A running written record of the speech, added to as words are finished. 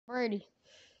Brady.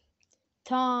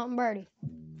 Tom Brady.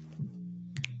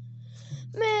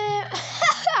 Man,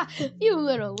 you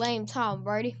little lame Tom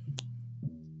Brady.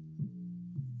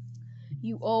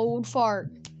 You old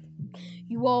fart.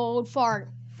 You old fart.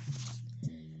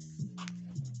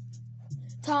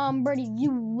 Tom Brady,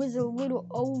 you was a little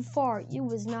old fart. You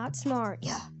was not smart.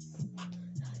 Yeah.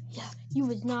 You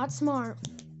was not smart.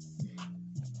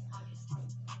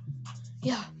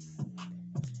 Yeah.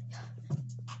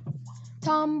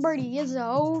 Tom Brady is an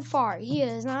old fart. He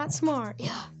is not smart.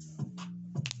 Yeah.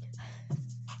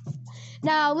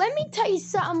 Now, let me tell you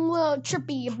something a little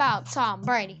trippy about Tom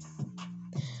Brady.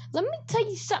 Let me tell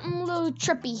you something a little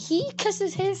trippy. He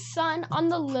kisses his son on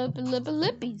the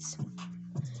lippies.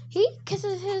 He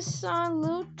kisses his son a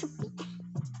little trippy.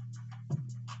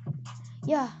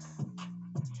 Yeah.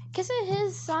 Kissing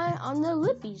his son on the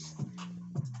lippies.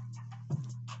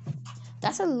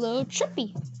 That's a little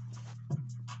trippy.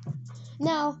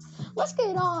 Now, let's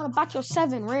get on about your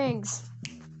 7 rings.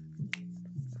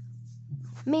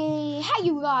 Man, how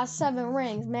you got 7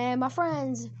 rings, man? My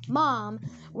friend's mom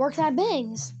works at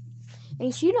Bing's,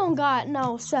 and she don't got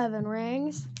no 7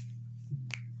 rings.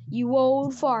 You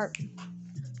old fart.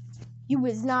 You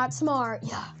was not smart.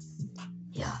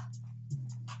 Yeah.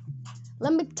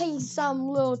 Let me tell you something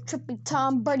little trippy.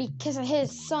 Tom Brady kissing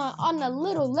his son on the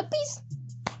little lippies.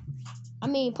 I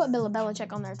mean, put Bill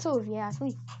Belichick on there too, if you ask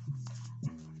me.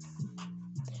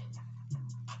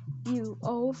 You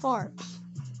old fart.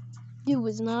 You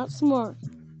was not smart.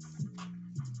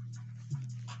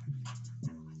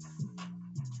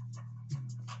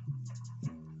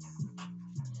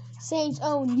 Saints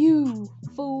own you,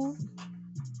 fool.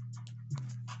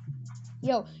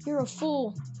 Yo, you're a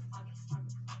fool.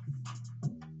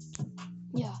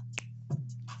 Yeah.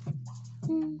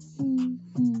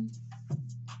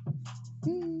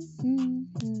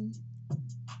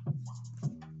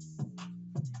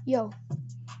 Yo,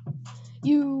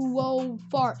 you old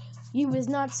fart. You was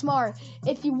not smart.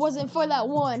 If you wasn't for that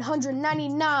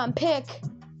 199 pick,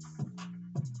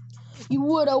 you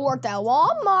would have worked at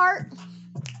Walmart.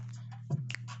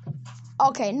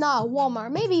 Okay, not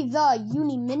Walmart. Maybe the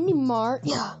Mini Mart.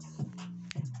 Yeah.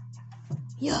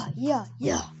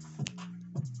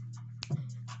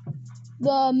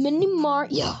 The Mini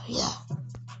Mart. Yeah.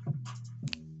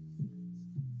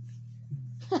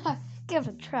 Give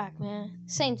it a track, man.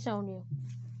 Saints own you.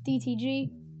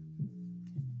 DTG.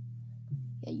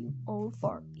 Yeah, you old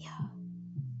fart. Yeah.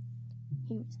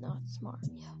 He was not smart.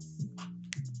 Yeah.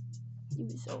 He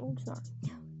was old smart.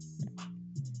 Yeah.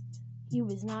 You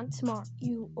was not smart.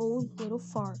 You old little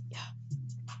fart. Yeah.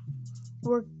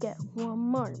 Work at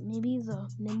Walmart. Maybe the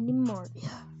Mini Mart.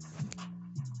 Yeah.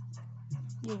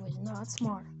 You was not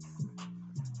smart.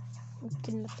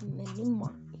 Looking at the Mini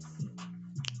Mart.